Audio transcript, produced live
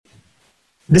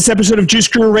This episode of Juice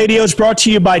Guru Radio is brought to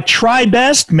you by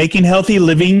TriBest, making healthy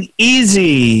living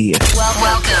easy.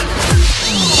 Welcome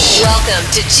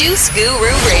to Juice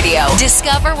Guru Radio.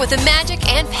 Discover what the magic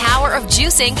and power of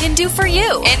juicing can do for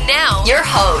you. And now, your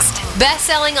host,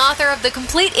 best-selling author of The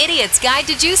Complete Idiot's Guide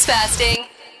to Juice Fasting,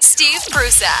 Steve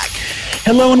Prussack.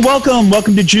 Hello and welcome.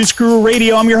 Welcome to Juice Guru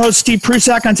Radio. I'm your host, Steve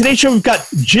Prussack. On today's show, we've got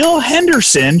Jill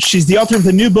Henderson. She's the author of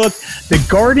the new book, The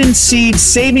Garden Seed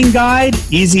Saving Guide,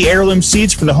 Easy Heirloom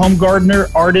Seeds for the Home Gardener,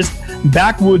 Artist,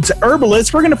 Backwoods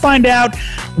Herbalist. We're going to find out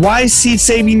why seed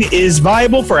saving is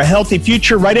viable for a healthy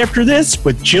future right after this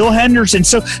with Jill Henderson.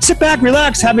 So sit back,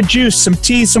 relax, have a juice, some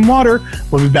tea, some water.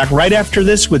 We'll be back right after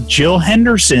this with Jill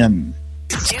Henderson.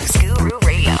 Juice Guru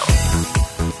Radio.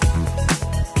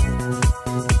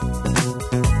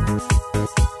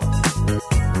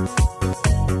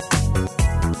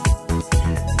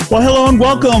 Well, hello and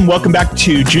welcome. Welcome back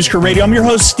to Juice Guru Radio. I'm your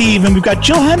host, Steve, and we've got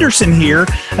Jill Henderson here.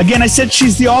 Again, I said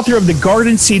she's the author of the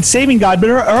Garden Seed Saving Guide, but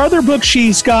her other book,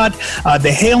 she's got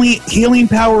The Healing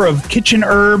Power of Kitchen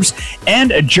Herbs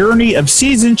and A Journey of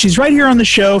Seasons. She's right here on the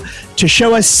show to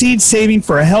show us seed saving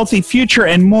for a healthy future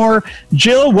and more.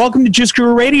 Jill, welcome to Juice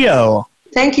Guru Radio.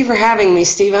 Thank you for having me,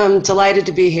 Steve. I'm delighted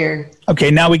to be here. Okay,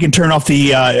 now we can turn off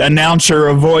the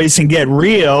announcer voice and get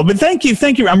real. But thank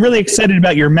you. I'm really excited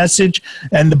about your message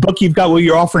and the book you've got, what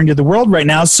you're offering to the world right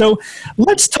now. So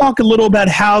let's talk a little about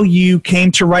how you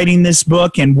came to writing this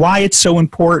book and why it's so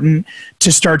important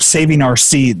to start saving our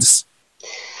seeds.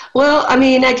 Well,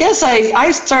 I guess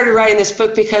I started writing this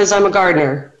book because I'm a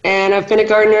gardener, and I've been a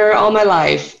gardener all my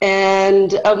life.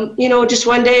 And, just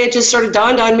one day it just sort of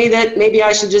dawned on me that maybe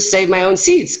I should just save my own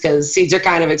seeds, because seeds are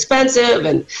kind of expensive,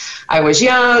 and I was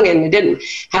young and didn't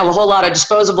have a whole lot of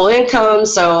disposable income.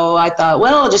 So I thought,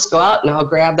 well, I'll just go out and I'll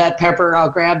grab that pepper, I'll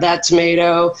grab that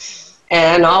tomato,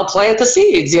 and I'll plant the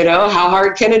seeds. How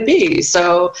hard can it be?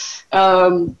 So,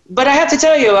 but I have to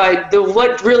tell you,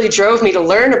 what really drove me to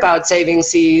learn about saving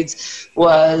seeds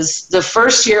was the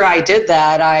first year I did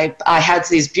that, I had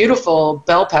these beautiful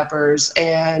bell peppers,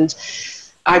 and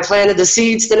I planted the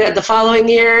seeds the following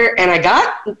year, and I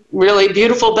got really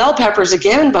beautiful bell peppers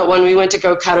again, but when we went to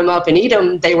go cut them up and eat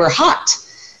them, they were hot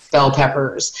bell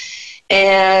peppers.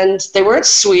 And they weren't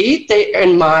sweet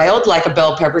and mild like a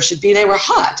bell pepper should be. They were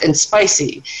hot and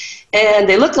spicy. And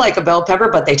they looked like a bell pepper,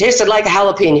 but they tasted like a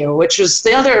jalapeno, which was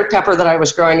the other pepper that I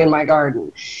was growing in my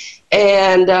garden.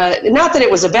 And not that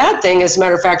it was a bad thing. As a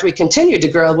matter of fact, we continued to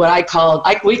grow what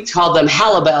we called them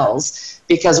halabels,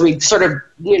 because we sort of,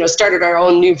 started our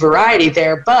own new variety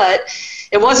there. But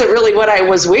it wasn't really what I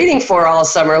was waiting for all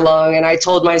summer long. And I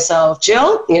told myself,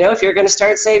 Jill, if you're going to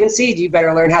start saving seed, you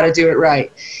better learn how to do it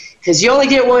right, because you only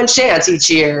get one chance each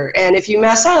year. And if you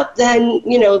mess up, then,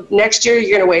 next year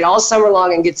you're going to wait all summer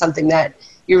long and get something that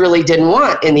you really didn't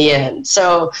want in the end.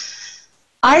 So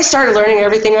I started learning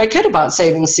everything I could about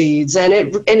saving seeds, and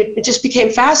it just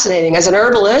became fascinating. As an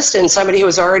herbalist and somebody who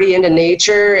was already into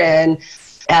nature, and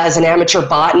as an amateur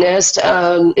botanist,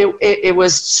 it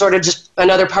was sort of just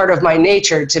another part of my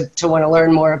nature to want to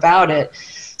learn more about it.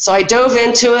 So I dove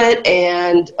into it,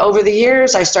 and over the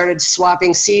years, I started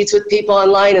swapping seeds with people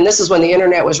online, and this is when the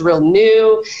internet was real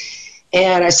new,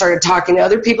 and I started talking to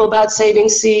other people about saving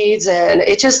seeds, and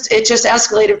it just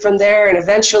escalated from there, and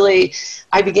eventually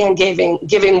I began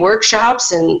giving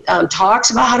workshops and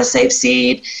talks about how to save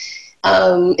seed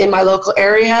in my local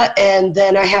area, and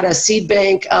then I had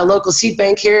a local seed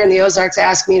bank here in the Ozarks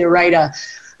asked me to write a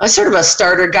sort of a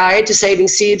starter guide to saving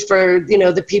seed for,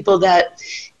 the people that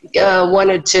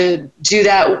wanted to do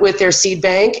that with their seed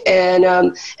bank, and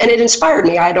it inspired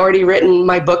me. I'd already written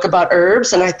my book about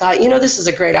herbs, and I thought, this is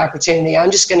a great opportunity.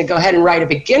 I'm just going to go ahead and write a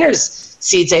beginner's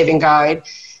seed saving guide.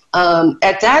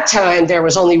 At that time, there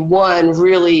was only one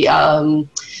really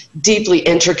deeply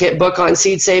intricate book on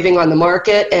seed saving on the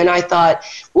market, and I thought,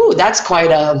 ooh, that's quite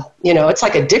it's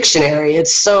like a dictionary.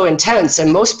 It's so intense,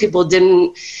 and most people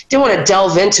didn't want to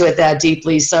delve into it that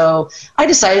deeply. So I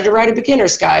decided to write a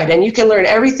beginner's guide, and you can learn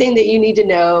everything that you need to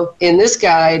know in this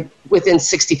guide within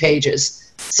 60 pages.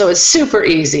 So it's super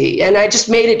easy, and I just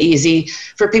made it easy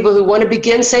for people who want to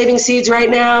begin saving seeds right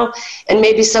now, and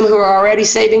maybe some who are already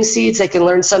saving seeds. They can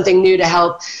learn something new to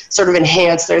help sort of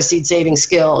enhance their seed saving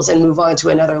skills and move on to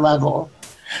another level.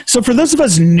 So for those of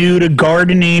us new to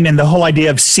gardening and the whole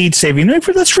idea of seed saving,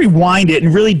 let's rewind it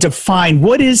and really define,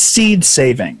 what is seed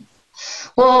saving?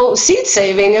 Well, seed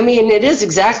saving, I mean, it is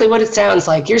exactly what it sounds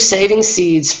like. You're saving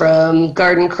seeds from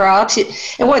garden crops.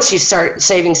 And once you start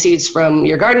saving seeds from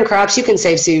your garden crops, you can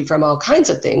save seed from all kinds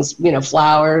of things,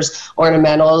 flowers,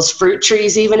 ornamentals, fruit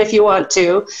trees, even if you want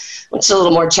to, which is a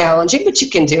little more challenging, but you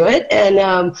can do it.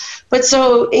 And but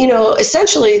so,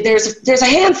 essentially there's a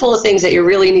handful of things that you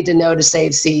really need to know to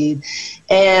save seed.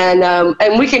 And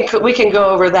we can go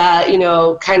over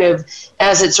that, kind of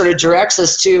as it sort of directs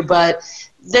us to, but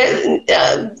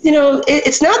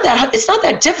it's not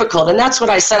that difficult, and that's what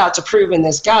I set out to prove in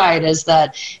this guide, is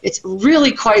that it's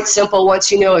really quite simple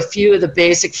once you know a few of the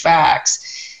basic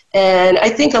facts. And I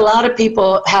think a lot of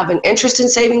people have an interest in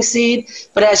saving seed,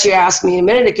 but as you asked me a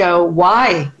minute ago,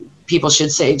 why people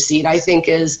should save seed, I think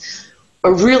is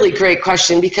a really great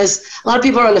question, because a lot of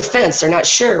people are on the fence. They're not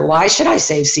sure. Why should I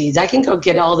save seeds? I can go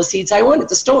get all the seeds I want at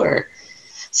the store.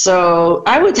 So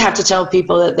I would have to tell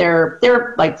people that there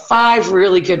are like 5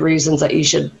 really good reasons that you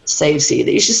should save seed,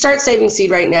 that you should start saving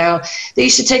seed right now, that you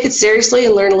should take it seriously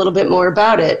and learn a little bit more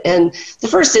about it. And the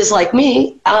first is, like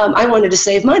me, I wanted to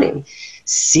save money.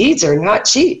 Seeds are not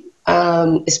cheap,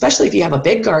 especially if you have a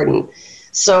big garden.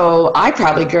 So I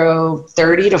probably grow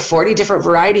 30 to 40 different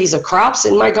varieties of crops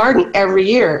in my garden every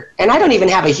year. And I don't even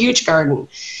have a huge garden.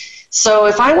 So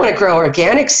if I want to grow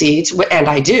organic seeds, and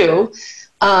I do,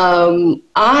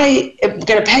 I am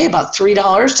going to pay about $3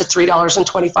 to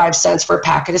 $3.25 for a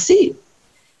packet of seed.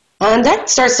 And that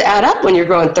starts to add up when you're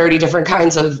growing 30 different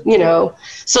kinds of,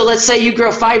 so let's say you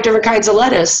grow 5 different kinds of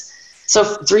lettuce. So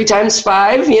 3 times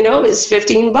 5, is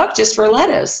 $15 just for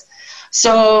lettuce.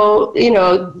 So,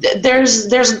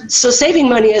 so saving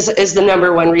money is the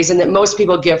number one reason that most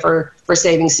people give for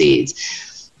saving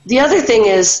seeds. The other thing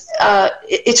is,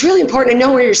 it's really important to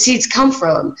know where your seeds come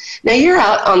from. Now, you're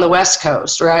out on the West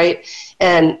Coast, right?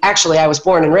 And actually, I was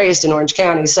born and raised in Orange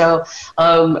County, so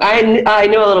I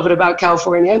know a little bit about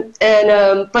California.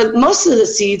 And but most of the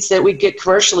seeds that we get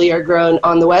commercially are grown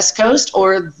on the West Coast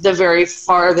or the very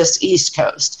farthest East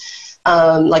Coast,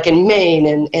 like in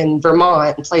Maine and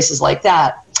Vermont and places like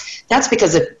that. That's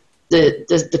because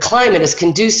the climate is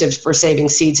conducive for saving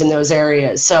seeds in those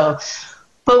areas. So.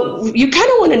 But you kind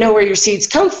of want to know where your seeds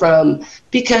come from,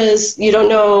 because you don't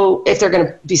know if they're going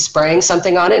to be spraying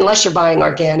something on it unless you're buying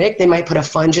organic. They might put a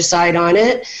fungicide on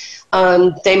it.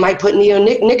 They might put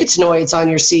neonicotinoids on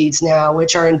your seeds now,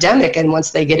 which are endemic, and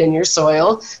once they get in your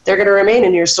soil, they're going to remain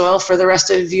in your soil for the rest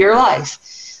of your life.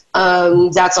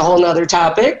 That's a whole nother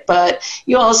topic, but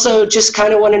you also just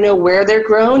kind of want to know where they're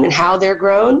grown and how they're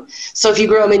grown. So if you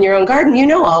grow them in your own garden, you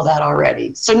know all that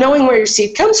already. So knowing where your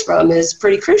seed comes from is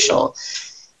pretty crucial.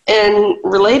 And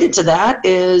related to that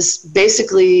is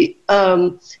basically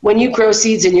when you grow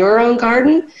seeds in your own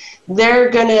garden, they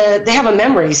have a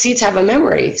memory. Seeds have a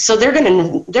memory. So they're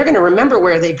gonna remember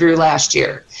where they grew last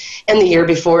year and the year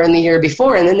before and the year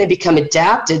before, and then they become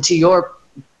adapted to your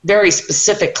very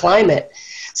specific climate.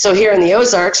 So here in the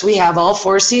Ozarks, we have all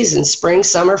 4 seasons: spring,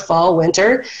 summer, fall,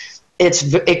 winter.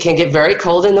 It can get very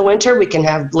cold in the winter. We can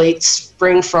have late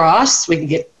spring frosts. We can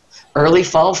get early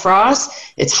fall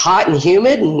frost. It's hot and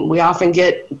humid, and we often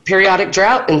get periodic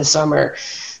drought in the summer.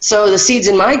 So the seeds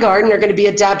in my garden are going to be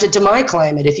adapted to my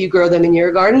climate. If you grow them in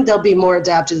your garden, they'll be more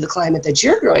adapted to the climate that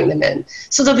you're growing them in.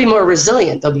 So they'll be more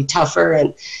resilient. They'll be tougher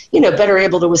and, better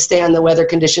able to withstand the weather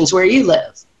conditions where you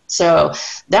live. So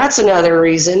that's another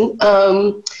reason.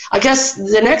 I guess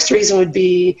the next reason would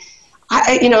be,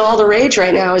 all the rage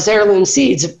right now is heirloom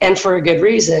seeds, and for a good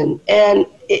reason. And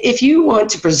if you want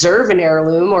to preserve an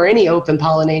heirloom or any open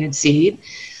pollinated seed,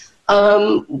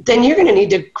 then you're going to need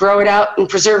to grow it out and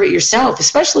preserve it yourself,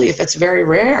 especially if it's very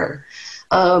rare.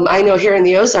 I know here in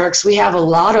the Ozarks, we have a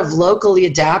lot of locally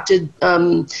adapted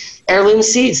heirloom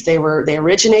seeds. They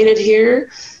originated here.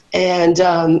 And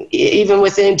even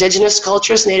within indigenous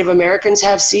cultures, Native Americans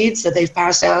have seeds that they've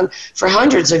passed down for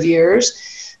hundreds of years.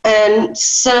 And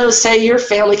so say your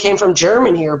family came from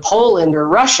Germany or Poland or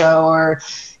Russia or,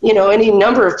 any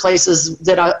number of places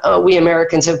that we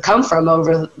Americans have come from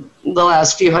over the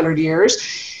last few hundred years.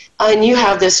 And you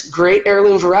have this great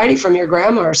heirloom variety from your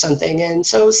grandma or something. And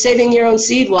so saving your own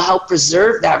seed will help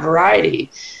preserve that variety.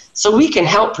 So we can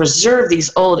help preserve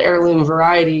these old heirloom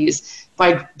varieties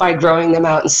by growing them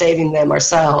out and saving them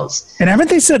ourselves. And haven't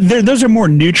they said those are more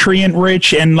nutrient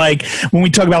rich? And like when we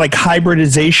talk about like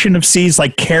hybridization of seeds,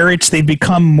 like carrots, they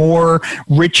become more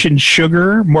rich in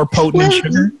sugar, more potent in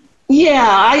sugar? Yeah,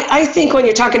 I think when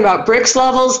you're talking about Brix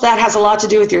levels, that has a lot to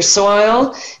do with your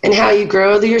soil and how you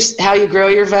grow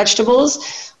your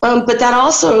vegetables. But that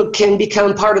also can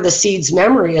become part of the seed's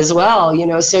memory as well.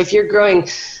 So if you're growing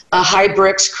a high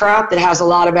brix crop that has a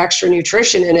lot of extra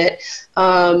nutrition in it,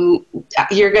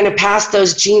 you're going to pass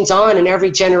those genes on in every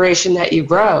generation that you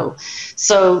grow.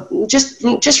 So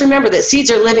just remember that seeds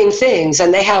are living things,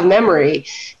 and they have memory,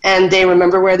 and they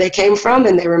remember where they came from,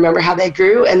 and they remember how they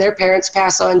grew, and their parents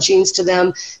pass on genes to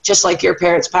them just like your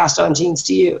parents passed on genes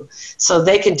to you. So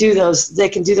they can do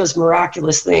those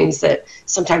miraculous things that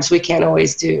sometimes we can't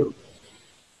always do.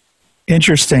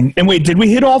 Interesting. And wait, did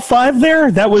we hit all 5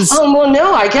 there? That was... Oh, well,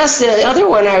 no, I guess the other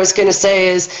one I was going to say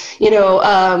is,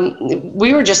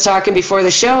 we were just talking before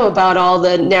the show about all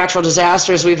the natural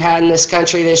disasters we've had in this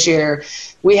country this year.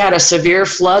 We had a severe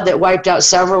flood that wiped out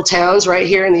several towns right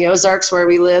here in the Ozarks where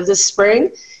we live this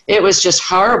spring. It was just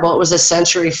horrible. It was a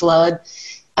century flood.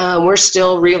 We're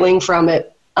still reeling from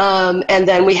it. And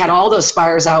then we had all those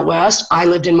fires out west. I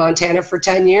lived in Montana for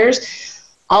 10 years.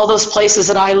 All those places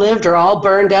that I lived are all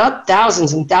burned up,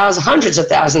 thousands and thousands, hundreds of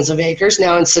thousands of acres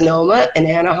now in Sonoma and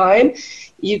Anaheim.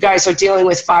 You guys are dealing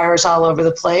with fires all over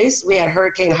the place. We had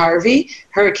Hurricane Harvey,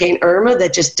 Hurricane Irma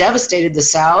that just devastated the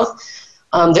South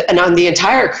and on the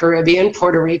entire Caribbean,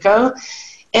 Puerto Rico.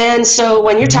 And so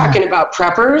when you're talking about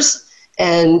preppers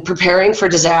and preparing for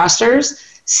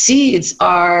disasters, seeds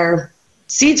are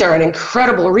an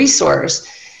incredible resource.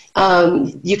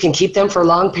 You can keep them for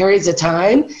long periods of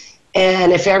time.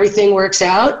 And if everything works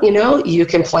out, you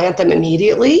can plant them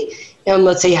immediately. And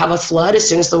let's say you have a flood, as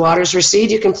soon as the waters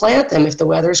recede, you can plant them if the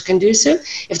weather's conducive.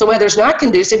 If the weather's not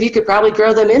conducive, you could probably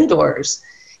grow them indoors.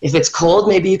 If it's cold,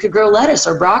 maybe you could grow lettuce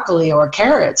or broccoli or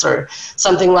carrots or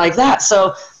something like that.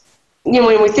 So,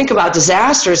 when we think about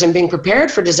disasters and being prepared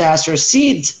for disasters,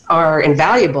 seeds are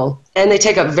invaluable, and they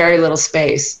take up very little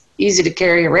space, easy to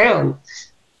carry around.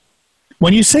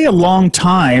 When you say a long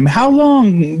time, how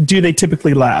long do they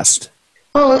typically last?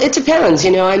 Well, it depends.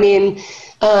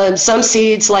 Some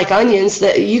seeds like onions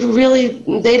that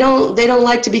they don't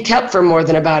like to be kept for more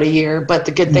than about a year. But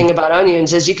the good thing about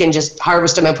onions is you can just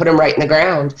harvest them and put them right in the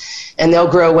ground, and they'll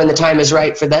grow when the time is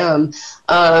right for them.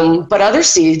 But other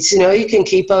seeds, you can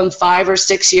keep them 5 or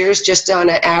 6 years just on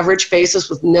an average basis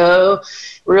with no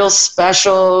real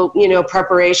special,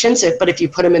 preparations. But if you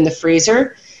put them in the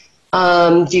freezer,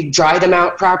 if you dry them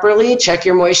out properly, check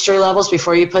your moisture levels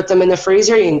before you put them in the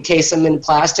freezer, you encase them in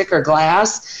plastic or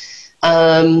glass,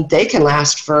 they can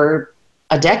last for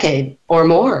a decade or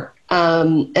more.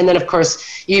 And then, of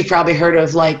course, you've probably heard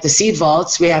of like the seed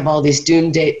vaults. We have all these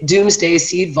doomsday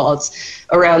seed vaults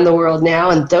around the world now,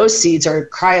 and those seeds are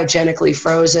cryogenically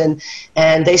frozen,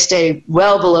 and they stay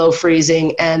well below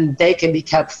freezing, and they can be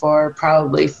kept for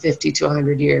probably 50 to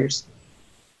 100 years.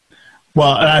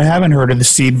 Well, I haven't heard of the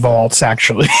seed vaults,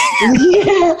 actually.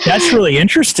 Yeah. That's really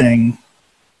interesting.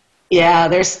 Yeah,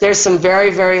 there's some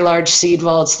very, very large seed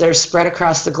vaults that are spread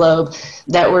across the globe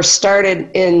that were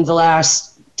started in the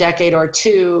last decade or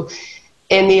two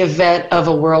in the event of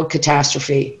a world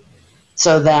catastrophe.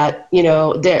 So that,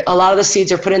 a lot of the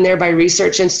seeds are put in there by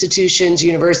research institutions,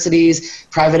 universities,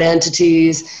 private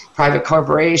entities, private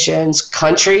corporations,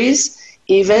 countries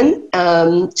even,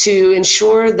 to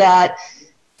ensure that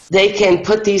they can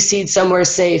put these seeds somewhere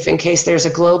safe in case there's a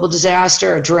global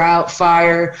disaster, a drought,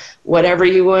 fire, whatever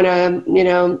you want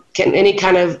to, any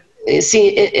kind of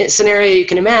scenario you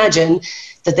can imagine,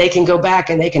 that they can go back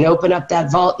and they can open up that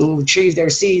vault and retrieve their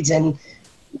seeds. And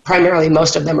primarily,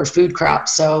 most of them are food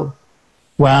crops. So,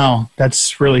 wow,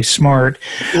 that's really smart.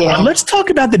 Yeah. Let's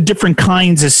talk about the different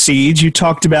kinds of seeds. You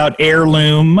talked about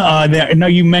heirloom. I know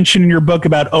you mentioned in your book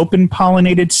about open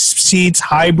pollinated seeds,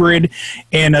 hybrid,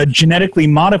 and genetically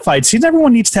modified seeds.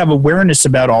 Everyone needs to have awareness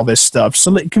about all this stuff.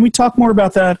 So can we talk more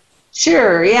about that?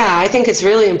 Sure. Yeah, I think it's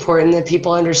really important that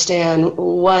people understand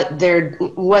what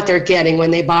they're getting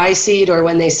when they buy seed or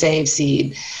when they save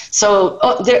seed. So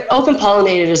open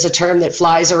pollinated is a term that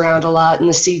flies around a lot in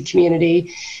the seed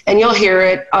community, and you'll hear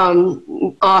it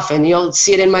often. You'll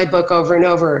see it in my book over and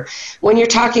over. When you're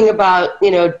talking about,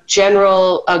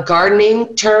 general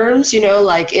gardening terms,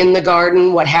 like in the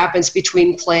garden, what happens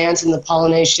between plants and the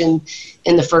pollination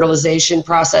in the fertilization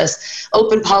process,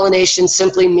 open pollination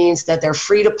simply means that they're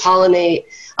free to pollinate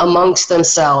amongst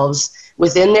themselves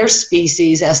within their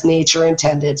species as nature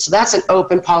intended. So that's an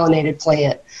open pollinated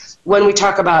plant. When we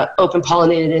talk about open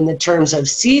pollinated in the terms of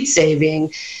seed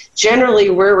saving, generally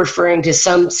we're referring to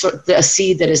a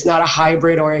seed that is not a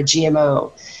hybrid or a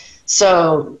GMO.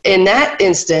 So in that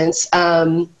instance,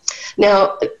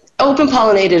 now open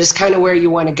pollinated is kind of where you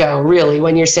want to go, really,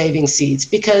 when you're saving seeds,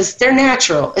 because they're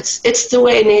natural. It's the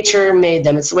way nature made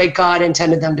them. It's the way God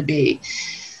intended them to be.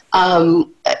 And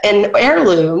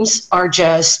heirlooms are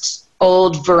just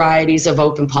old varieties of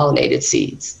open pollinated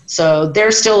seeds. So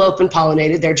they're still open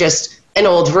pollinated. They're just an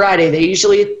old variety. They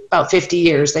usually about 50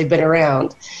 years they've been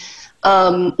around.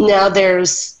 Now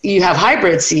you have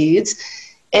hybrid seeds,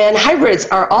 and hybrids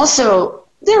are also,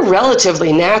 they're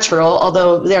relatively natural,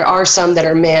 although there are some that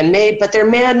are man-made, but they're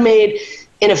man-made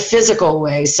in a physical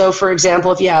way. So for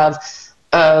example, if you have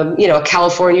a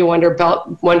California wonder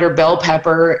bell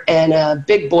pepper and a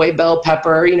big boy bell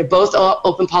pepper, both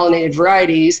open pollinated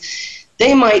varieties,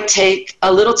 they might take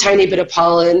a little tiny bit of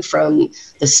pollen from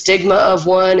the stigma of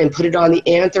one and put it on the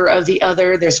anther of the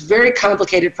other. There's a very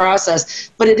complicated process,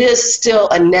 but it is still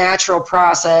a natural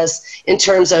process in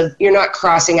terms of you're not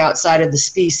crossing outside of the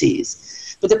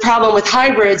species. But the problem with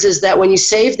hybrids is that when you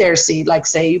save their seed, like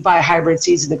say you buy hybrid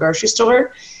seeds in the grocery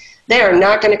store, they are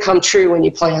not going to come true when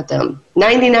you plant them,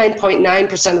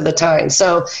 99.9% of the time.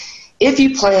 So if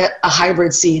you plant a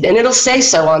hybrid seed, and it'll say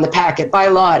so on the packet, by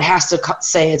law, it has to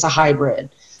say it's a hybrid.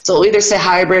 So it'll either say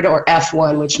hybrid or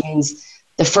F1, which means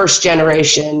the first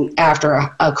generation after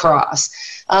a cross.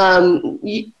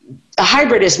 A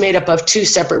hybrid is made up of two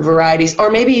separate varieties, or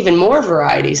maybe even more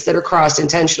varieties that are crossed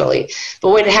intentionally.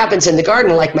 But when it happens in the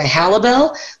garden, like my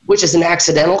Hallabell, which is an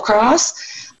accidental cross,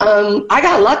 I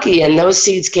got lucky and those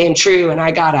seeds came true, and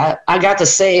I got the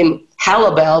same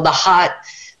Hallabell, the hot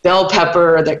bell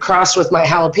pepper that crossed with my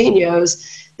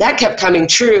jalapenos. That kept coming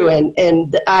true,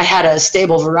 and I had a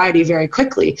stable variety very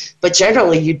quickly. But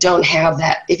generally, you don't have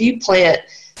that. If you plant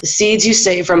the seeds you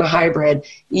save from a hybrid,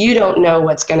 you don't know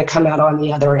what's going to come out on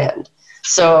the other end.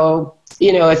 So,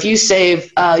 if you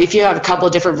save, if you have a couple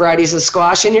of different varieties of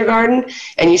squash in your garden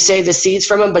and you save the seeds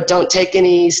from them but don't take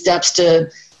any steps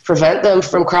to prevent them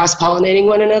from cross-pollinating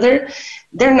one another,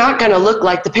 they're not going to look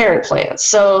like the parent plants.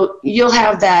 So you'll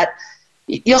have that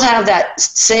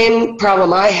same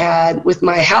problem I had with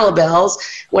my Hallabells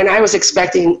when I was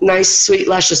expecting nice, sweet,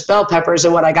 luscious bell peppers,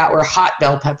 and what I got were hot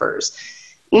bell peppers.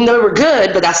 And they were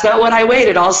good, but that's not what I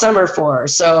waited all summer for.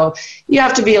 So you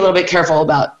have to be a little bit careful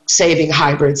about saving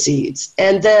hybrid seeds.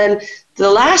 And then the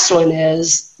last one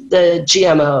is the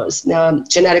GMOs, now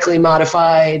genetically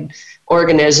modified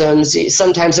organisms.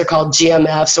 Sometimes they're called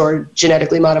GMFs, or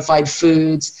genetically modified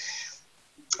foods.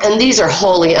 And these are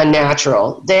wholly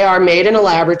unnatural. They are made in a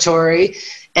laboratory,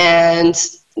 and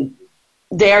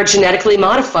they are genetically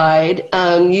modified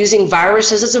using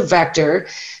viruses as a vector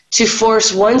to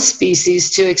force one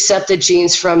species to accept the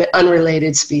genes from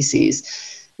unrelated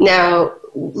species. Now,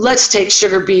 let's take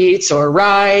sugar beets or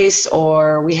rice,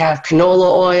 or we have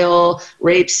canola oil,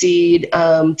 rapeseed.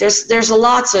 There's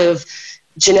lots of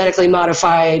genetically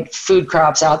modified food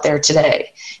crops out there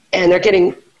today, and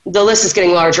the list is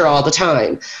getting larger all the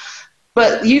time.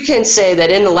 But you can say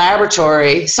that in the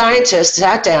laboratory, scientists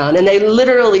sat down and they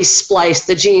literally spliced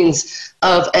the genes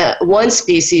of one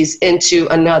species into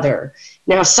another.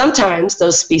 Now, sometimes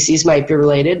those species might be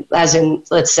related, as in,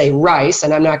 let's say, rice,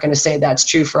 and I'm not going to say that's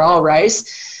true for all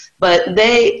rice, but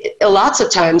lots of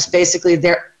times, basically,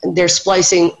 they're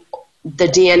splicing the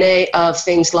DNA of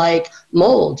things like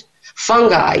mold,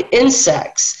 fungi,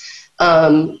 insects,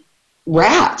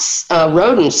 rats,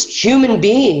 rodents, human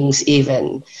beings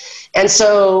even. And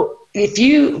so if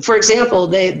you, for example,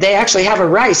 they actually have a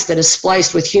rice that is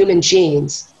spliced with human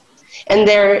genes, and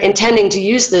they're intending to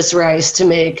use this rice to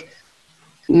make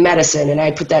medicine, and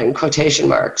I put that in quotation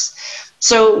marks.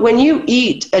 So when you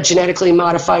eat a genetically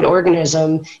modified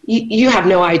organism, you have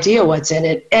no idea what's in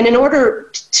it. And in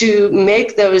order to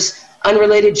make those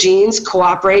unrelated genes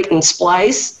cooperate and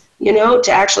splice,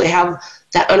 to actually have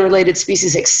that unrelated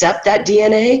species accept that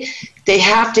DNA, they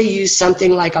have to use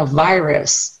something like a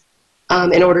virus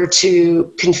in order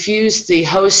to confuse the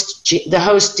host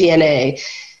DNA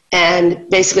and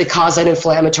basically cause an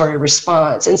inflammatory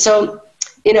response. And so,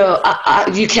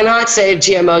 you cannot save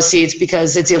GMO seeds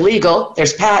because it's illegal.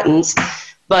 There's patents,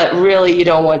 but really you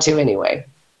don't want to anyway.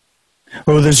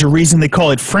 Oh, there's a reason they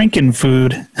call it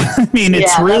Frankenfood. I mean,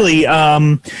 it's really,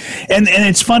 and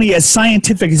it's funny, as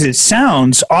scientific as it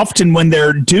sounds, often when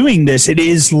they're doing this, it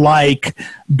is like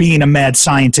being a mad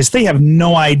scientist. They have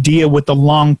no idea what the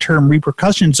long-term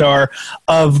repercussions are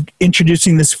of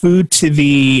introducing this food to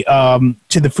the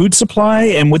food supply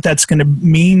and what that's going to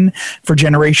mean for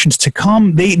generations to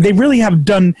come. They really have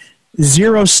done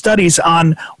zero studies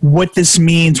on what this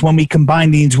means when we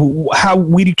combine these, how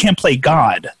we can't play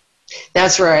God.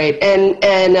 That's right. And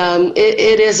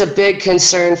it is a big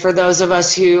concern for those of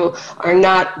us who are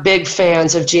not big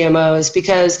fans of GMOs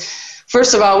because,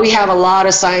 first of all, we have a lot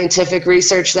of scientific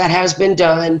research that has been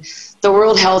done. The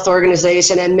World Health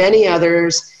Organization and many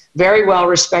others, very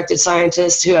well-respected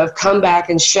scientists who have come back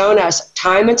and shown us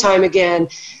time and time again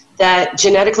that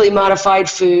genetically modified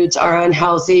foods are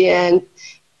unhealthy and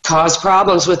cause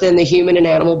problems within the human and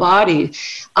animal body.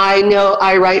 I know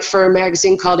I write for a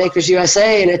magazine called Acres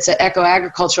USA, and it's an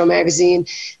eco-agricultural magazine,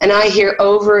 and I hear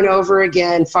over and over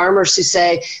again farmers who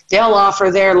say they'll offer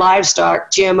their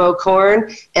livestock GMO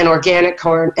corn and organic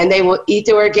corn, and they will eat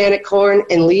the organic corn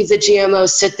and leave the GMO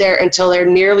sit there until they're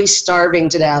nearly starving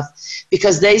to death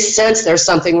because they sense there's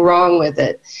something wrong with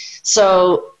it.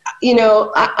 So,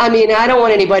 I mean, I don't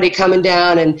want anybody coming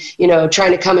down and,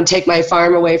 trying to come and take my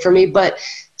farm away from me, but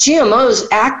GMOs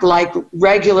act like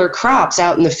regular crops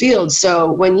out in the field.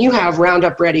 So when you have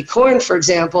Roundup Ready corn, for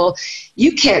example,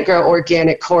 you can't grow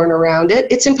organic corn around it.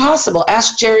 It's impossible.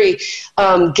 Ask Jerry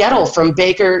Gettle from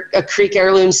Baker Creek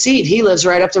Heirloom Seed. He lives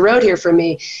right up the road here from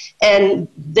me. And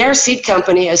their seed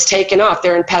company has taken off.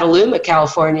 They're in Petaluma,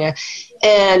 California,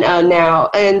 and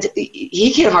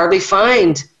he can hardly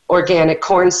find organic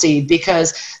corn seed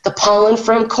because the pollen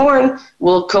from corn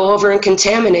will go over and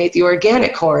contaminate the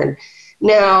organic corn.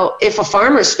 Now, if a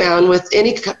farmer's found with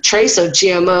any trace of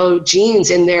GMO genes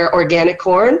in their organic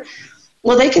corn,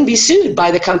 well, they can be sued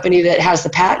by the company that has the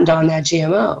patent on that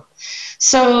GMO.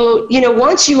 So,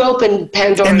 once you open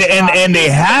Pandora's box, and they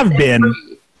have been.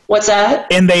 What's that?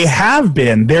 And they have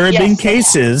been. There have been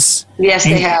cases. Yes,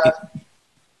 they have.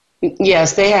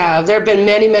 Yes, they have. There have been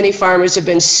many, many farmers who have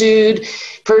been sued,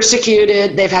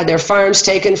 persecuted. They've had their farms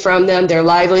taken from them, their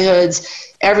livelihoods.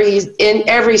 Every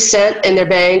cent in their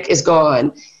bank is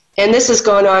gone. And this has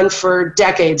gone on for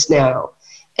decades now.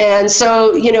 And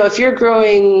so, if you're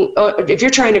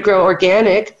trying to grow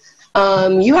organic,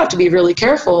 you have to be really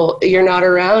careful you're not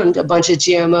around a bunch of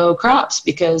GMO crops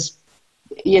because,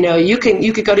 you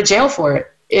could go to jail for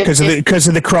it. Because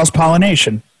of the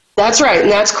cross-pollination. That's right, and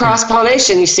that's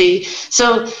cross-pollination, you see.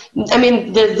 So, I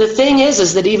mean, the thing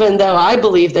is that even though I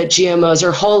believe that GMOs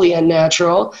are wholly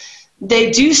unnatural,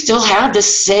 they do still have the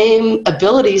same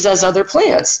abilities as other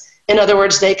plants. In other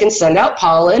words, they can send out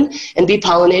pollen and be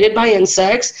pollinated by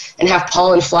insects and have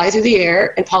pollen fly through the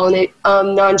air and pollinate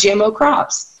non-GMO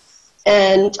crops.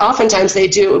 And oftentimes they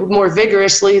do it more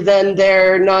vigorously than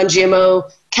their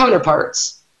non-GMO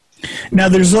counterparts. Now,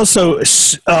 there's also,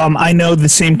 I know the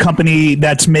same company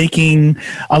that's making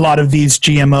a lot of these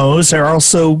GMOs are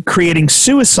also creating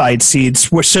suicide seeds,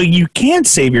 so you can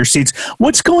save your seeds.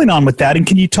 What's going on with that? And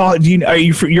can you talk?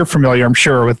 You're familiar, I'm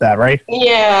sure, with that, right?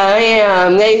 Yeah, I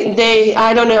am. They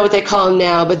I don't know what they call them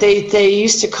now, but they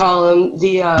used to call them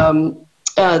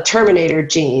the Terminator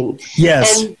gene.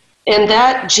 Yes. And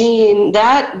that gene,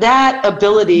 that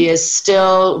ability is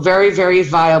still very, very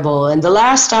viable. And the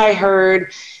last I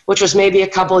heard, which was maybe a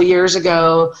couple of years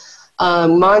ago,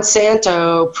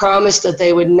 Monsanto promised that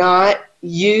they would not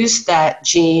use that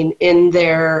gene in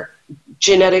their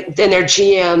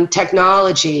GM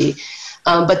technology,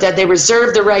 but that they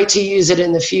reserve the right to use it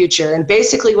in the future. And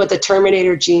basically what the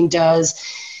Terminator gene does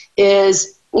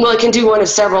is, well, it can do one of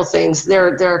several things. There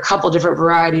are a couple different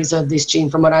varieties of this gene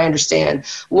from what I understand.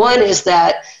 One is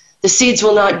that the seeds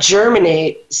will not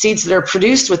germinate. Seeds that are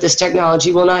produced with this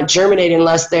technology will not germinate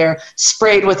unless they're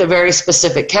sprayed with a very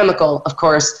specific chemical, of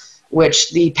course,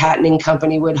 which the patenting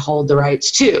company would hold the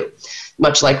rights to,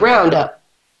 much like Roundup.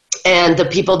 And the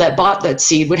people that bought that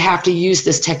seed would have to use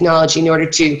this technology in order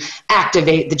to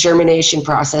activate the germination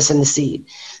process in the seed.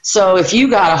 So if you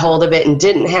got a hold of it and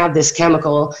didn't have this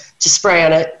chemical to spray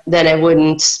on it, then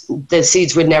the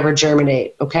seeds would never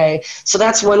germinate, okay? So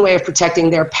that's one way of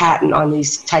protecting their patent on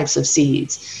these types of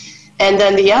seeds. And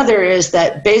then the other is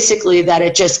that basically that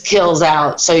it just kills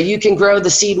out. So you can grow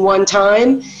the seed one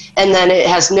time and then it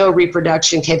has no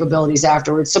reproduction capabilities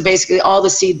afterwards. So basically all the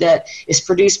seed that is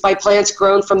produced by plants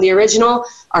grown from the original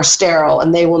are sterile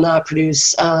and they will not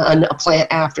produce a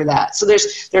plant after that. So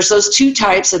there's those two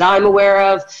types that I'm aware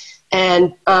of.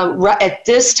 And at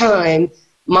this time,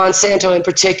 Monsanto in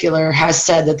particular has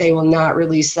said that they will not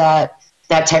release that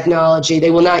technology.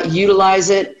 They will not utilize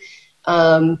it.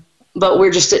 But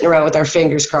we're just sitting around with our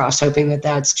fingers crossed, hoping that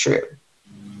that's true.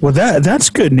 Well, that's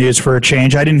good news for a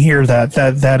change. I didn't hear that.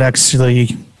 That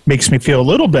actually makes me feel a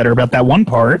little better about that one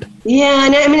part. Yeah,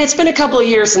 and I mean, it's been a couple of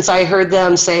years since I heard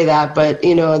them say that, but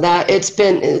that it's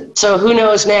been, so who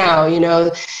knows now,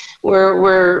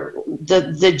 we're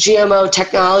the GMO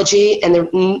technology and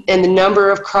the number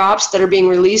of crops that are being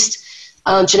released,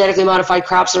 genetically modified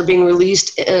crops that are being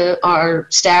released are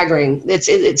staggering.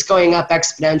 It's going up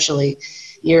exponentially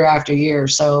year after year.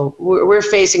 So we're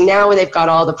facing now when they've got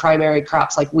all the primary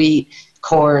crops like wheat,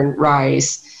 corn,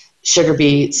 rice, sugar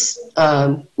beets,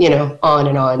 on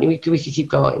and on. We could keep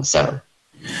going. So.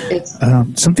 It's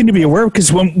something to be aware of,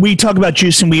 because when we talk about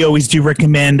juicing, we always do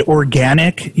recommend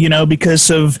organic,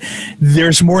 because of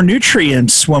there's more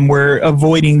nutrients when we're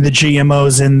avoiding the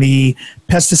GMOs and the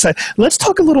pesticide. Let's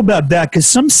talk a little about that, because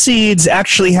some seeds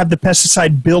actually have the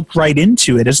pesticide built right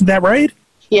into it. Isn't that right?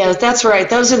 Yeah, that's right.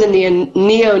 Those are the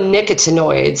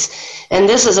neonicotinoids. And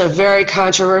this is a very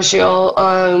controversial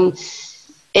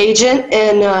agent,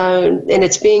 and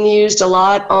it's being used a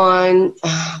lot on,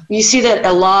 you see that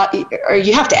a lot, or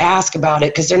you have to ask about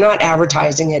it because they're not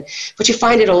advertising it, but you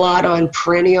find it a lot on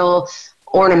perennial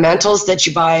ornamentals that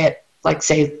you buy at, like,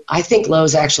 say, I think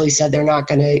Lowe's actually said they're not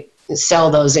going to sell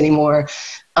those anymore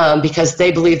because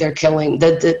they believe they're killing,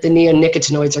 the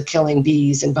neonicotinoids are killing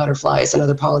bees and butterflies and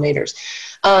other pollinators.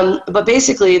 But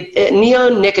basically,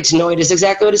 neonicotinoid is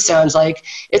exactly what it sounds like.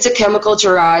 It's a chemical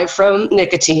derived from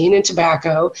nicotine and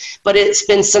tobacco, but it's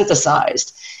been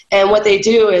synthesized. And what they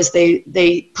do is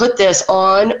they put this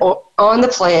on the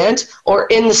plant or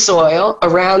in the soil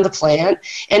around the plant,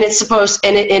 and it's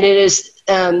it is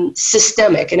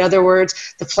systemic. In other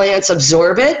words, the plants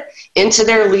absorb it into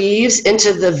their leaves,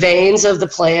 into the veins of the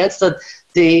plants,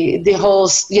 the whole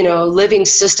living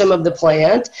system of the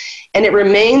plant, and it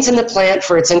remains in the plant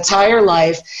for its entire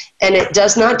life, and it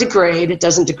does not degrade. It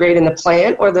doesn't degrade in the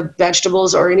plant or the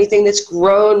vegetables or anything that's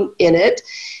grown in it.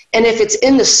 And if it's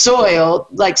in the soil,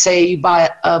 like say you buy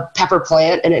a pepper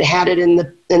plant and it had it in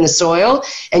the soil,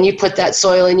 and you put that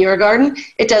soil in your garden,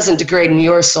 it doesn't degrade in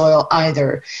your soil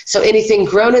either. So anything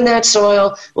grown in that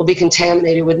soil will be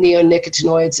contaminated with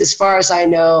neonicotinoids, as far as I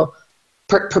know,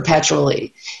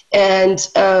 perpetually. And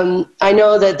I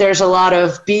know that there's a lot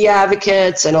of bee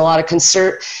advocates and a lot of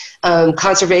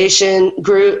conservation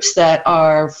groups that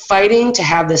are fighting to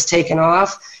have this taken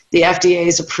off the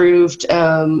FDA's approved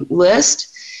list.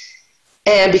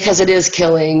 And because it is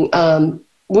killing,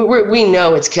 we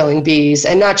know it's killing bees,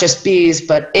 and not just bees,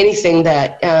 but anything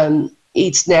that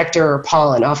eats nectar or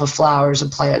pollen off of flowers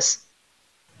and plants.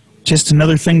 Just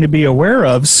another thing to be aware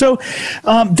of. So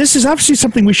this is obviously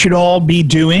something we should all be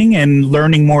doing and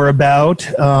learning more about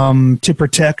to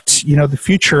protect, the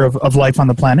future of life on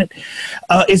the planet.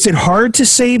 Is it hard to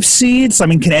save seeds? I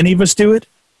mean, can any of us do it?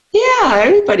 Yeah,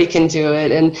 everybody can do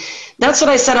it. And that's what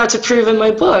I set out to prove in my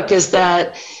book, is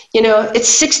that, it's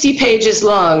 60 pages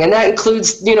long, and that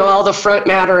includes, all the front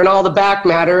matter and all the back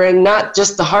matter, and not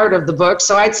just the heart of the book.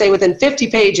 So I'd say within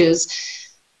 50 pages,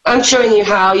 I'm showing you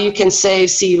how you can save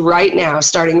seed right now,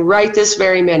 starting right this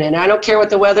very minute. And I don't care what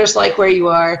the weather's like where you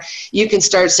are, you can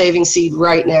start saving seed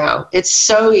right now. It's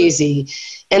so easy.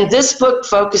 And this book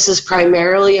focuses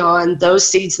primarily on those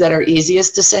seeds that are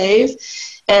easiest to save.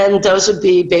 And those would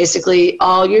be basically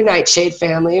all your nightshade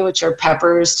family, which are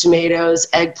peppers, tomatoes,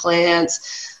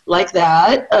 eggplants, like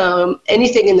that.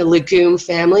 Anything in the legume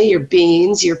family, your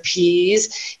beans, your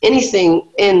peas, anything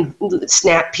in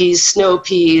snap peas, snow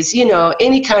peas,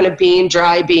 any kind of bean,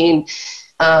 dry bean,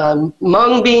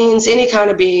 mung beans, any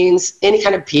kind of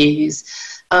peas,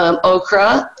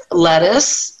 okra,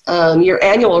 lettuce, your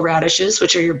annual radishes,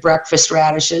 which are your breakfast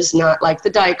radishes, not like the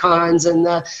daikons and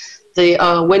the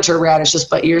winter radishes,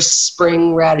 but your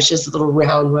spring radishes, the little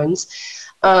round ones.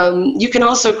 You can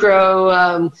also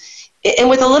grow, and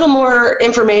with a little more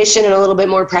information and a little bit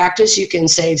more practice, you can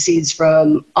save seeds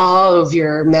from all of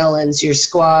your melons, your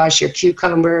squash, your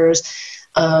cucumbers,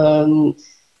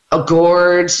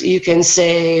 gourds. You can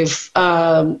save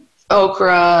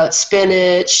okra,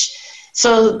 spinach.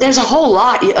 So there's a whole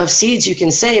lot of seeds you can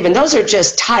save, and those are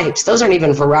just types. Those aren't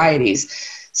even varieties.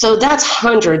 So that's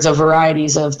hundreds of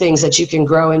varieties of things that you can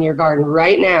grow in your garden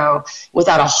right now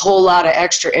without a whole lot of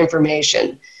extra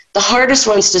information. The hardest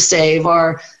ones to save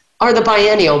are the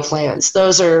biennial plants.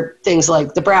 Those are things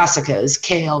like the brassicas,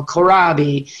 kale,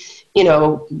 kohlrabi,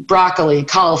 broccoli,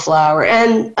 cauliflower,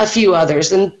 and a few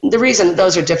others. And the reason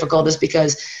those are difficult is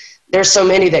because there's so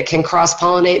many that can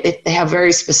cross-pollinate. They have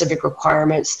very specific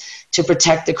requirements to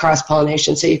protect the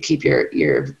cross-pollination so you keep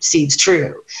your seeds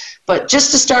true. But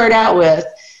just to start out with,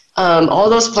 all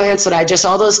those plants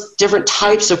all those different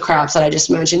types of crops that I just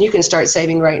mentioned, you can start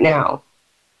saving right now.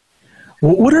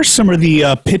 What are some of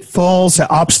the pitfalls,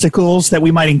 obstacles that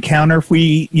we might encounter if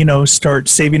we, start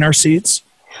saving our seeds?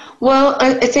 Well,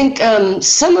 I think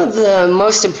some of the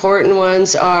most important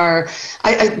ones are,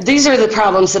 these are the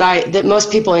problems that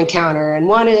most people encounter. And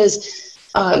one is,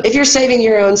 if you're saving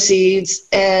your own seeds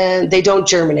and they don't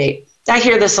germinate. I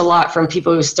hear this a lot from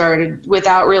people who started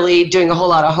without really doing a whole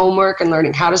lot of homework and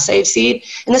learning how to save seed.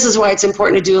 And this is why it's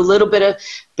important to do a little bit of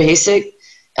basic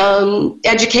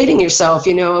educating yourself,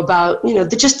 about,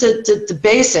 just the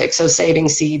basics of saving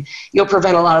seed. You'll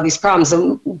prevent a lot of these problems.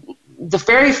 And the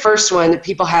very first one that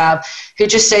people have who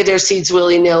just say their seeds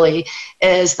willy-nilly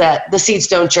is that the seeds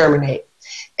don't germinate.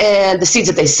 And the seeds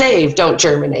that they save don't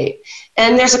germinate.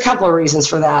 And there's a couple of reasons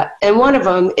for that. And one of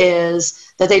them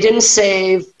is that they didn't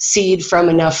save seed from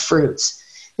enough fruits.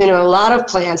 You know, a lot of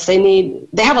plants, they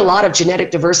have a lot of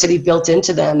genetic diversity built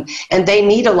into them, and they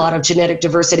need a lot of genetic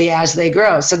diversity as they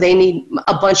grow. So they need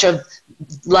a bunch of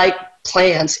like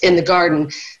plants in the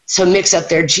garden to mix up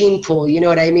their gene pool, you know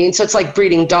what I mean? So it's like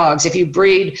breeding dogs. If you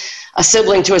breed a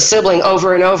sibling to a sibling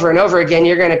over and over and over again,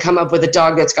 you're going to come up with a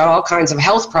dog that's got all kinds of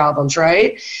health problems,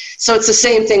 right? So it's the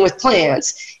same thing with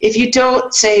plants. If you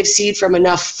don't save seed from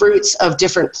enough fruits of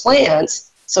different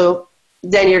plants, so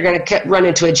then you're going to run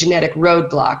into a genetic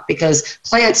roadblock, because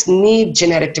plants need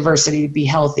genetic diversity to be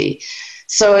healthy.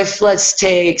 So if, let's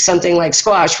take something like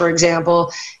squash, for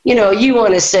example, you know, you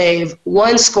want to save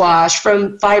one squash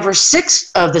from 5 or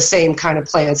 6 of the same kind of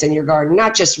plants in your garden,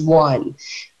 not just one.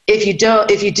 If you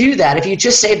do that, if you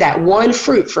just save that one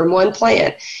fruit from one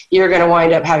plant, you're going to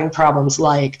wind up having problems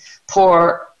like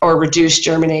poor or reduced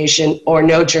germination or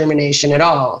no germination at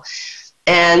all.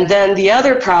 And then the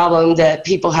other problem that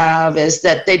people have is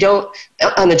that they don't,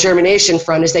 on the germination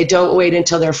front, is they don't wait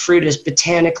until their fruit is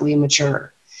botanically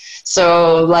mature.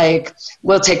 So like,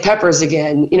 we'll take peppers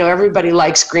again. You know, everybody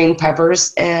likes green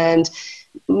peppers, and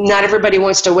not everybody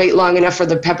wants to wait long enough for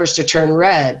the peppers to turn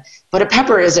red. But a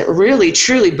pepper isn't really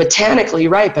truly botanically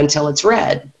ripe until it's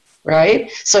red,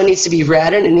 right? So it needs to be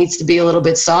red, and it needs to be a little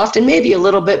bit soft, and maybe a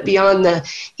little bit beyond the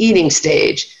eating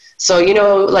stage. So, you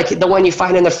know, like the one you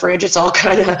find in the fridge, it's all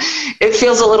kind of, it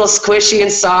feels a little squishy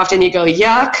and soft, and you go,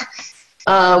 yuck.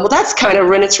 Well, that's kind of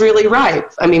when it's really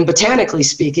ripe. I mean, botanically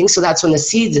speaking, so that's when the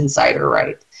seeds inside are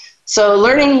ripe. So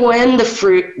learning when the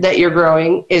fruit that you're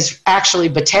growing is actually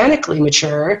botanically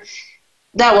mature,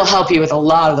 that will help you with a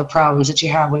lot of the problems that you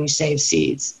have when you save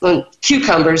seeds. And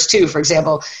cucumbers, too, for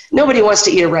example. Nobody wants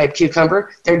to eat a ripe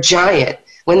cucumber. They're giant.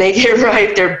 When they get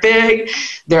ripe, they're big,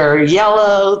 they're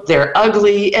yellow, they're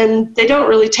ugly, and they don't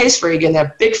really taste very good. They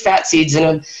have big fat seeds in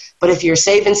them. But if you're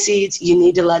saving seeds, you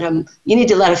need to let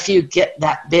a few get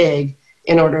that big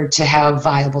in order to have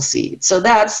viable seeds. So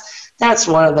that's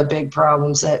one of the big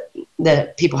problems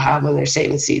that people have when they're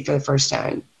saving seed for the first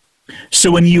time.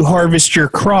 So when you harvest your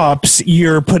crops,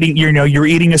 you're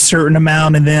eating a certain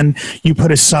amount, and then you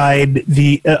put aside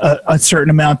a certain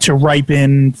amount to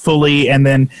ripen fully, and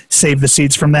then save the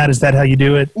seeds from that. Is that how you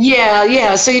do it?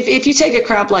 Yeah. So if you take a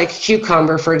crop like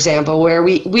cucumber, for example, where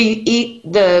we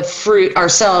eat the fruit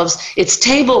ourselves, it's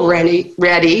table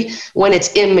ready when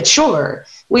it's immature.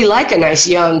 We like a nice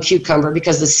young cucumber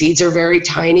because the seeds are very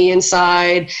tiny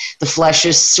inside, the flesh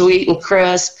is sweet and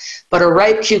crisp, but a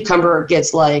ripe cucumber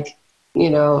gets like, you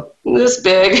know, this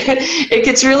big. It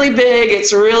gets really big.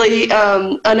 It's really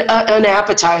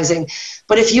unappetizing.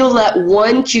 But if you'll let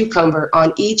one cucumber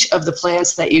on each of the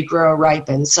plants that you grow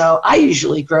ripen, so I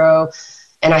usually grow,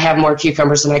 and I have more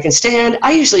cucumbers than I can stand,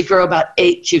 I usually grow about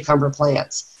 8 cucumber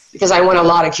plants because I want a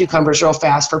lot of cucumbers real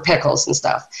fast for pickles and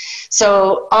stuff.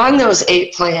 So on those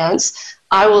 8 plants,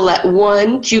 I will let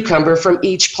one cucumber from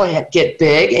each plant get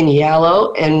big and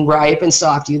yellow and ripe and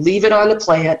soft. You leave it on the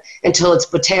plant until it's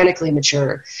botanically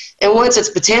mature. And once it's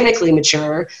botanically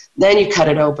mature, then you cut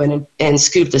it open and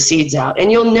scoop the seeds out. And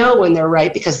you'll know when they're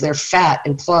ripe because they're fat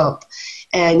and plump.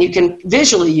 And you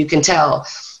can tell.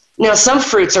 Now, some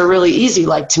fruits are really easy,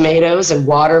 like tomatoes and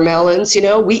watermelons. You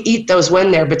know, we eat those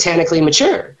when they're botanically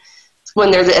mature. When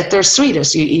they're at their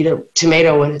sweetest, you eat a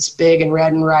tomato when it's big and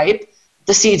red and ripe.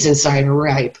 The seeds inside are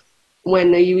ripe.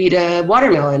 When you eat a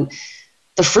watermelon,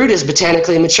 the fruit is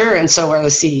botanically mature, and so are the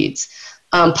seeds.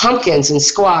 Pumpkins and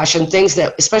squash and things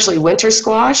that, especially winter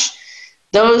squash,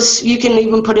 those you can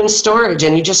even put in storage,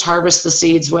 and you just harvest the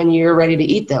seeds when you're ready to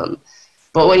eat them.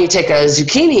 But when you take a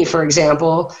zucchini, for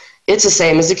example, it's the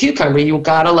same as a cucumber. You've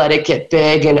got to let it get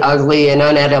big and ugly and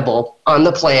unedible on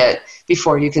the plant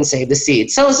before you can save the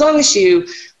seeds. So as long as you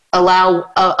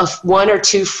allow 1 or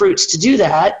 2 fruits to do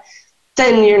that,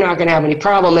 then you're not going to have any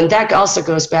problem. And that also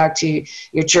goes back to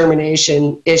your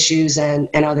germination issues and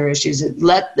other issues.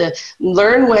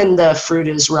 Learn when the fruit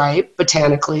is ripe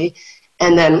botanically,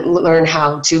 and then learn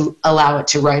how to allow it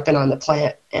to ripen on the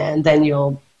plant. And then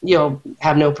you'll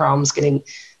have no problems getting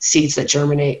seeds that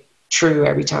germinate true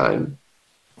every time.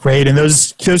 Great. And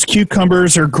those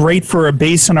cucumbers are great for a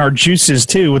base on our juices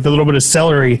too, with a little bit of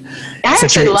celery. I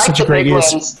actually like the big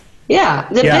ones. Yeah,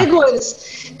 the big ones.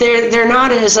 They're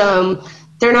not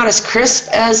as crisp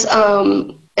as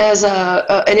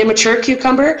an immature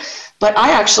cucumber, but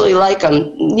I actually like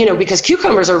them, you know, because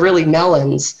cucumbers are really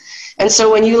melons. And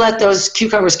so when you let those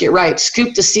cucumbers get ripe,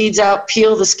 scoop the seeds out,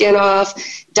 peel the skin off,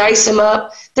 dice them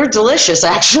up. They're delicious,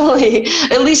 actually.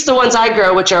 At least the ones I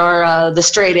grow, which are the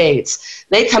straight 8s.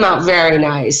 They come out very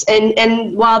nice.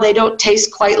 And while they don't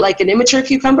taste quite like an immature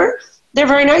cucumber, they're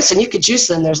very nice, and you could juice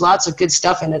them. There's lots of good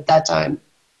stuff in it that time.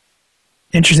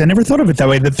 Interesting. I never thought of it that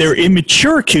way, that they're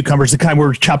immature cucumbers, the kind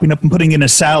we're chopping up and putting in a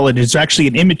salad is actually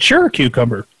an immature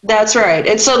cucumber. That's right.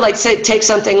 And so, like, say, take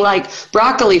something like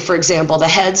broccoli, for example. The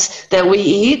heads that we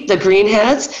eat, the green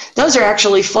heads, those are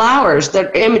actually flowers that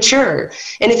are immature.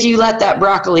 And if you let that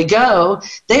broccoli go,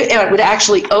 it would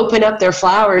actually open up their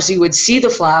flowers. You would see the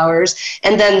flowers,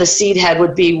 and then the seed head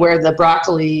would be where the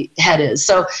broccoli head is.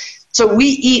 So we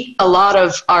eat a lot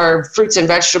of our fruits and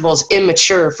vegetables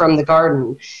immature from the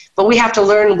garden. But we have to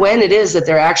learn when it is that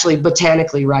they're actually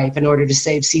botanically ripe in order to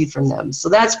save seed from them. So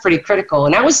that's pretty critical.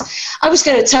 And I was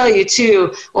going to tell you,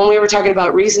 too, when we were talking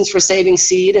about reasons for saving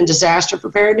seed and disaster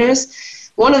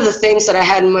preparedness, one of the things that I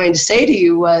had in mind to say to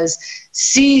you was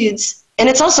seeds, and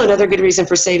it's also another good reason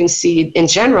for saving seed in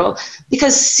general,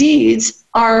 because seeds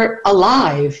are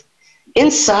alive.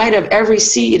 Inside of every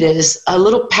seed is a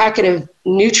little packet of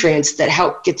nutrients that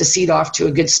help get the seed off to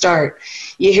a good start.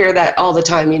 You hear that all the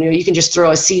time. You can just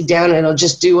throw a seed down and it'll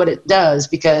just do what it does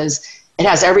because it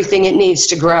has everything it needs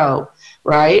to grow,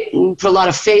 right? And we put a lot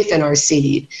of faith in our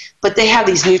seed. But they have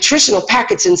these nutritional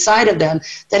packets inside of them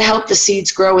that help the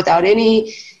seeds grow without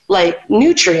any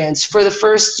nutrients for the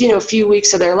first few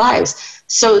weeks of their lives.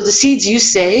 So the seeds you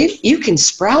save, you can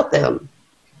sprout them.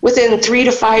 Within 3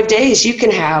 to 5 days, you can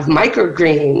have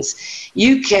microgreens.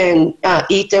 You can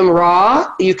eat them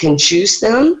raw. You can juice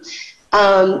them.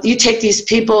 You take these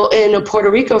people in Puerto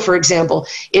Rico, for example,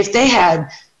 if they had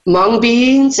mung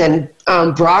beans and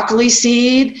broccoli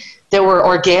seed that were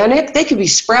organic, they could be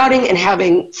sprouting and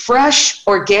having fresh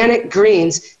organic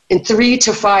greens in 3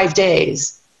 to 5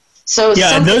 days. So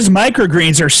yeah, and those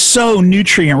microgreens are so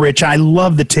nutrient rich. I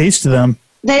love the taste of them.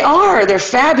 They're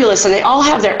fabulous, and they all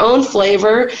have their own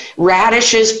flavor.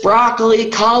 Radishes, broccoli,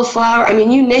 cauliflower,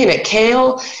 you name it,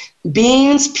 kale,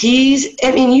 beans, peas,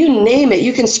 you name it.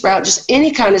 You can sprout just any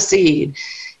kind of seed.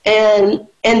 And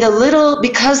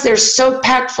because they're so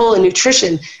packed full of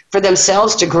nutrition for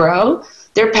themselves to grow,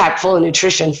 they're packed full of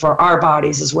nutrition for our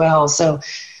bodies as well. So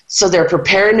they're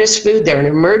preparedness food, they're an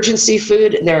emergency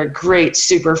food, and they're a great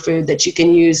superfood that you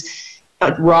can use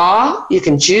raw, you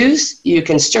can juice, you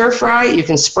can stir fry, you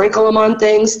can sprinkle them on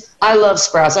things. I love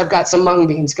sprouts. I've got some mung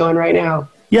beans going right now.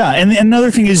 Yeah, and another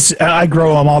thing is I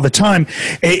grow them all the time.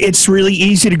 It's really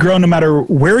easy to grow no matter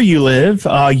where you live,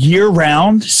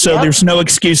 year-round, so Yep. There's no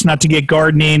excuse not to get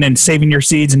gardening and saving your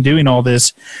seeds and doing all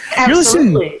this.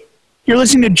 Absolutely. You're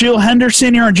listening to Jill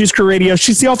Henderson here on Juice Crew Radio.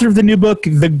 She's the author of the new book,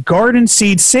 The Garden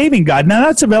Seed Saving Guide. Now,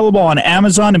 that's available on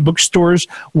Amazon and bookstores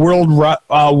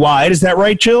worldwide. Is that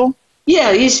right, Jill?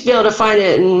 Yeah, you should be able to find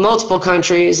it in multiple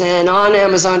countries and on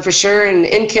Amazon for sure, and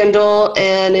in Kindle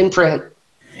and in print.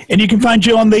 And you can find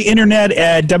Jill on the internet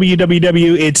at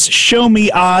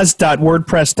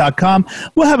www.itsshowmeoz.wordpress.com.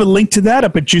 We'll have a link to that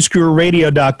up at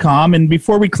juicegururadio.com. And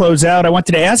before we close out, I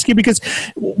wanted to ask you, because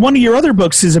one of your other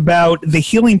books is about the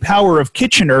healing power of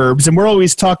kitchen herbs, and we're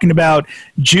always talking about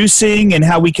juicing and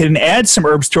how we can add some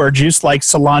herbs to our juice, like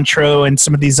cilantro and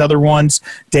some of these other ones,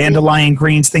 dandelion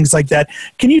greens, things like that.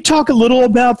 Can you talk a little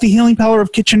about the healing power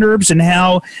of kitchen herbs and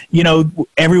how,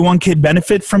 everyone could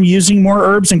benefit from using more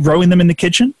herbs and growing them in the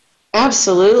kitchen?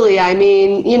 Absolutely.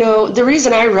 The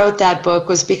reason I wrote that book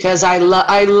was because I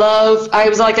was,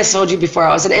 like I told you before,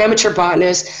 I was an amateur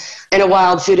botanist and a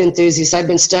wild food enthusiast. I've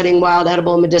been studying wild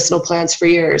edible and medicinal plants for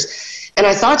years. And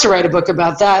I thought to write a book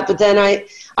about that, but then I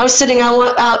was sitting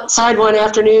outside one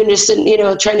afternoon, just sitting,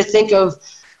 trying to think of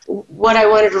what I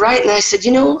wanted to write. And I said,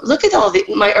 look at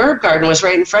my herb garden was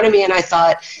right in front of me. And I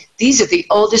thought, these are the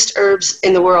oldest herbs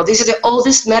in the world. These are the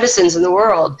oldest medicines in the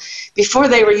world. Before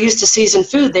they were used to season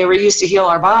food, they were used to heal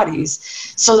our bodies.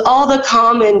 So all the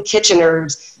common kitchen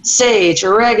herbs, sage,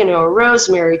 oregano,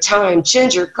 rosemary, thyme,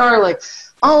 ginger, garlic,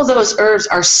 all those herbs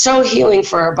are so healing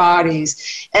for our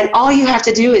bodies. And all you have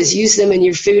to do is use them in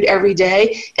your food every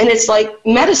day. And it's like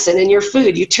medicine in your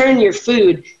food. You turn your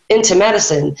food into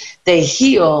medicine. They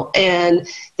heal, and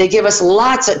they give us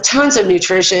tons of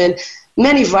nutrition,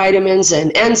 many vitamins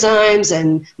and enzymes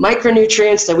and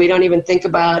micronutrients that we don't even think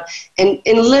about. And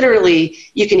literally,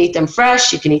 you can eat them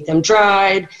fresh, you can eat them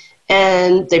dried,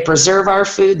 and they preserve our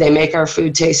food. They make our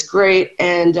food taste great.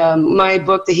 And my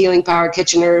book, The Healing Power of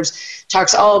Kitchen Herbs,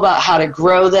 talks all about how to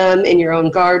grow them in your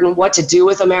own garden, what to do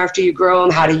with them after you grow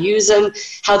them, how to use them,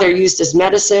 how they're used as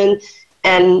medicine.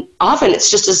 And often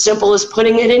it's just as simple as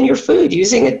putting it in your food,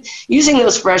 using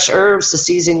those fresh herbs to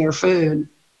season your food.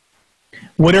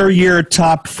 What are your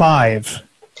top 5?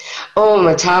 Oh,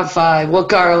 my top 5. Well,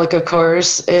 garlic, of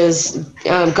course, is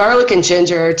garlic and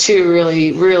ginger are 2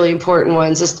 really, really important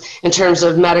ones, just in terms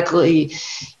of medically,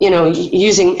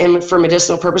 using them for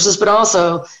medicinal purposes, but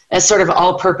also as sort of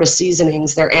all-purpose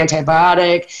seasonings. They're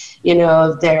antibiotic,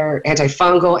 they're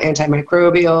antifungal,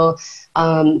 antimicrobial.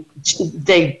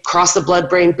 They cross the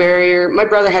blood-brain barrier. My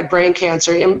brother had brain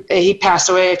cancer, and he passed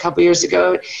away a couple years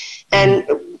ago, and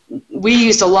we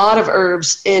used a lot of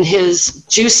herbs in his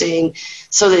juicing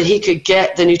so that he could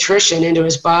get the nutrition into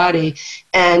his body.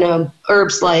 And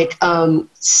herbs like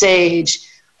sage,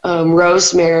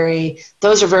 rosemary,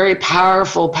 those are very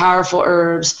powerful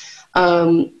herbs.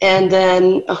 And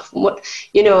then,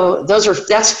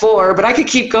 that's 4, but I could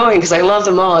keep going because I love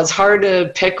them all. It's hard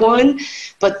to pick one,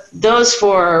 but those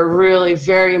 4 are really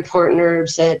very important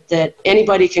herbs that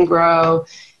anybody can grow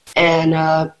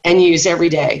and use every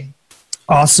day.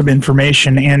 Awesome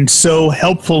information and so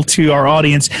helpful to our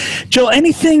audience. Jill,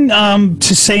 anything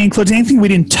to say in closing, anything we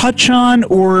didn't touch on,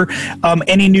 or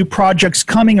any new projects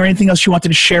coming, or anything else you wanted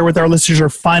to share with our listeners, or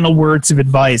final words of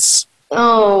advice?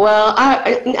 Oh, well,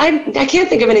 I can't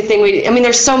think of anything.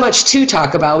 There's so much to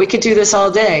talk about. We could do this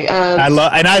all day. I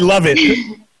love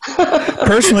it.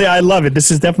 Personally, I love it.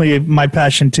 This is definitely my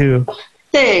passion too.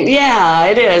 Yeah,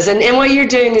 it is. And what you're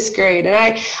doing is great. And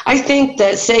I think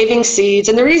that saving seeds,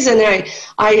 and the reason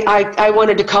I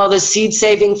wanted to call this Seed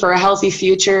Saving for a Healthy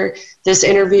Future, this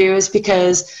interview, is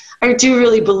because I do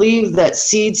really believe that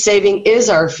seed saving is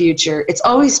our future. It's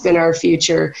always been our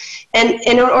future. And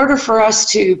in order for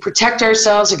us to protect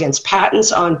ourselves against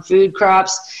patents on food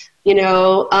crops,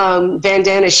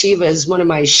 Vandana Shiva is one of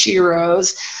my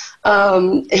sheroes.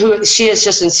 She has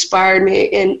just inspired me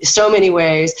in so many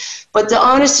ways. But the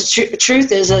honest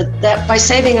truth is that by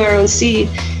saving our own seed,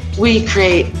 we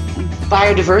create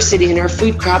biodiversity in our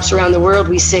food crops around the world.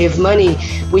 We save money,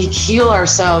 we heal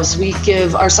ourselves, we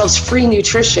give ourselves free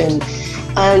nutrition,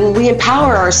 and we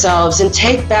empower ourselves and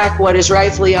take back what is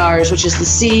rightfully ours, which is the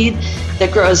seed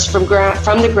that grows from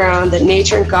the ground that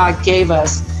nature and God gave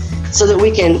us, so that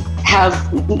we can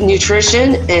have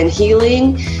nutrition and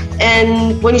healing.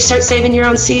 And when you start saving your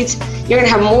own seeds, you're going to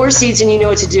have more seeds than you know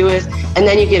what to do with, and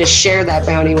then you get to share that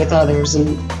bounty with others.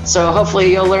 And so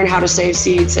hopefully you'll learn how to save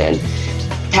seeds and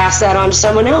pass that on to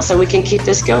someone else, and we can keep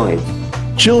this going.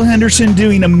 Jill Henderson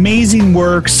doing amazing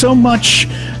work, so much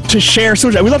to share. So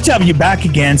we'd love to have you back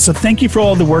again. So thank you for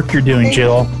all the work you're doing,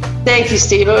 Jill. Thank you,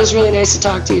 Steve. It was really nice to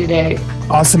talk to you today.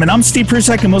 Awesome. And I'm Steve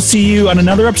Prusek, and we'll see you on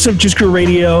another episode of Juice Guru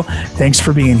Radio. Thanks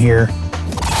for being here.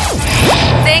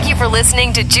 Thank you for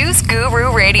listening to Juice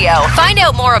Guru Radio. Find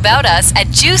out more about us at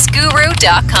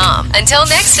juiceguru.com. Until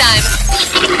next time,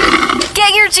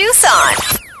 get your juice on.